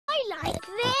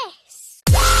Look this!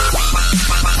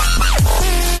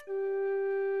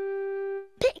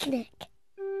 Picnic.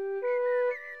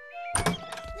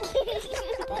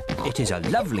 It is a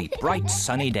lovely, bright,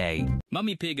 sunny day.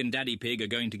 Mummy Pig and Daddy Pig are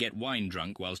going to get wine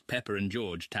drunk whilst Peppa and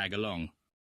George tag along.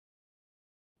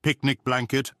 Picnic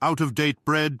blanket, out-of-date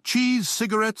bread, cheese,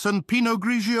 cigarettes and Pinot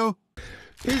Grigio.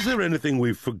 Is there anything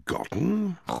we've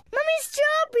forgotten? Mummy's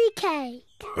strawberry cake.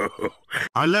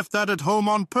 I left that at home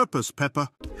on purpose, Peppa.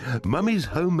 Mummy's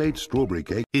homemade strawberry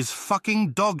cake Is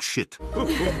fucking dog shit.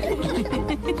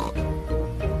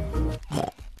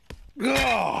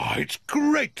 Ah, it's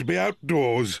great to be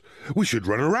outdoors. We should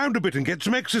run around a bit and get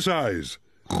some exercise.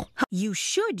 You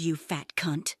should, you fat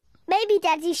cunt. Maybe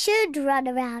Daddy should run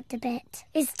around a bit.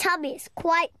 His tummy is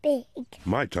quite big.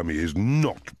 My tummy is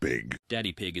not big.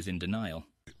 Daddy Pig is in denial.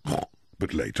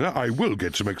 But later I will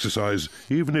get some exercise,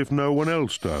 even if no one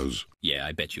else does. Yeah,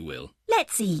 I bet you will.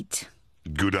 Let's eat.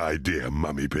 Good idea,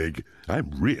 Mummy Pig.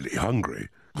 I'm really hungry.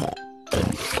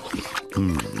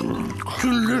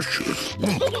 Delicious.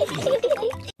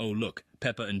 Oh, look,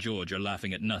 Peppa and George are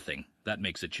laughing at nothing. That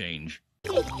makes a change.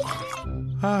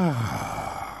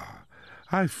 Ah,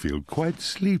 I feel quite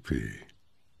sleepy.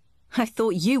 I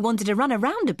thought you wanted to run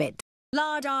around a bit.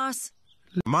 Lard arse.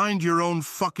 Mind your own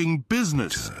fucking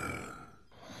business.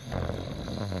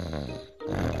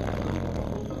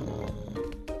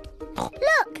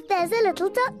 Look, there's a little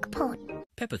duck pond.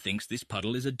 Peppa thinks this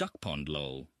puddle is a duck pond,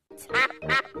 lol.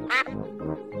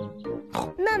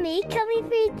 Mummy, can we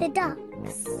feed the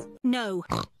ducks? No.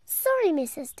 Sorry,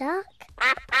 Mrs. Duck.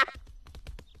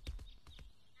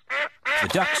 The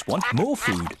ducks want more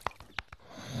food.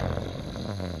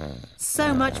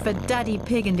 So much for Daddy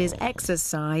Pig and his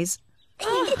exercise.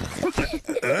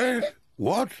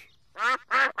 What?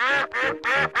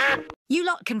 You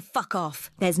lot can fuck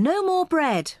off. There's no more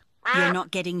bread. You're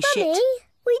not getting shit. Mummy,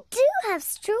 we do have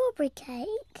strawberry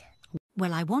cake.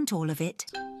 Well, I want all of it.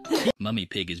 Mummy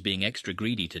Pig is being extra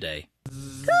greedy today.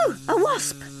 Ooh, a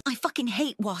wasp. I fucking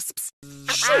hate wasps.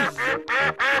 Shoo!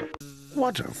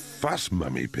 What a fuss,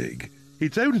 Mummy Pig.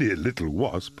 It's only a little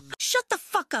wasp. Shut the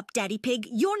fuck up, Daddy Pig.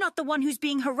 You're not the one who's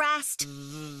being harassed.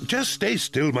 Just stay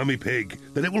still, Mummy Pig,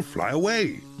 then it will fly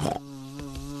away.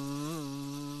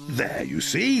 There, you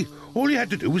see? All you had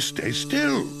to do was stay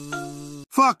still.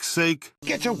 Fuck's sake.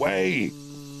 Get away!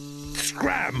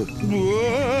 Scram!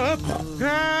 Whoop!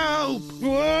 Help!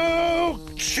 Whoa!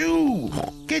 Shoo!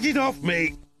 Get it off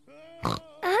me! I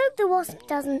hope the wasp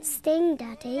doesn't sting,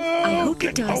 Daddy. I hope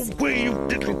it Get does. away, you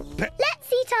little pet!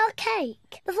 Let's eat our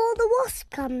cake before the wasp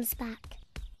comes back.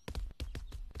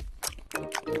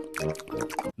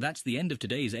 That's the end of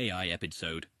today's AI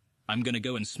episode. I'm going to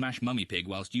go and smash Mummy Pig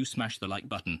whilst you smash the like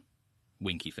button.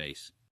 Winky face.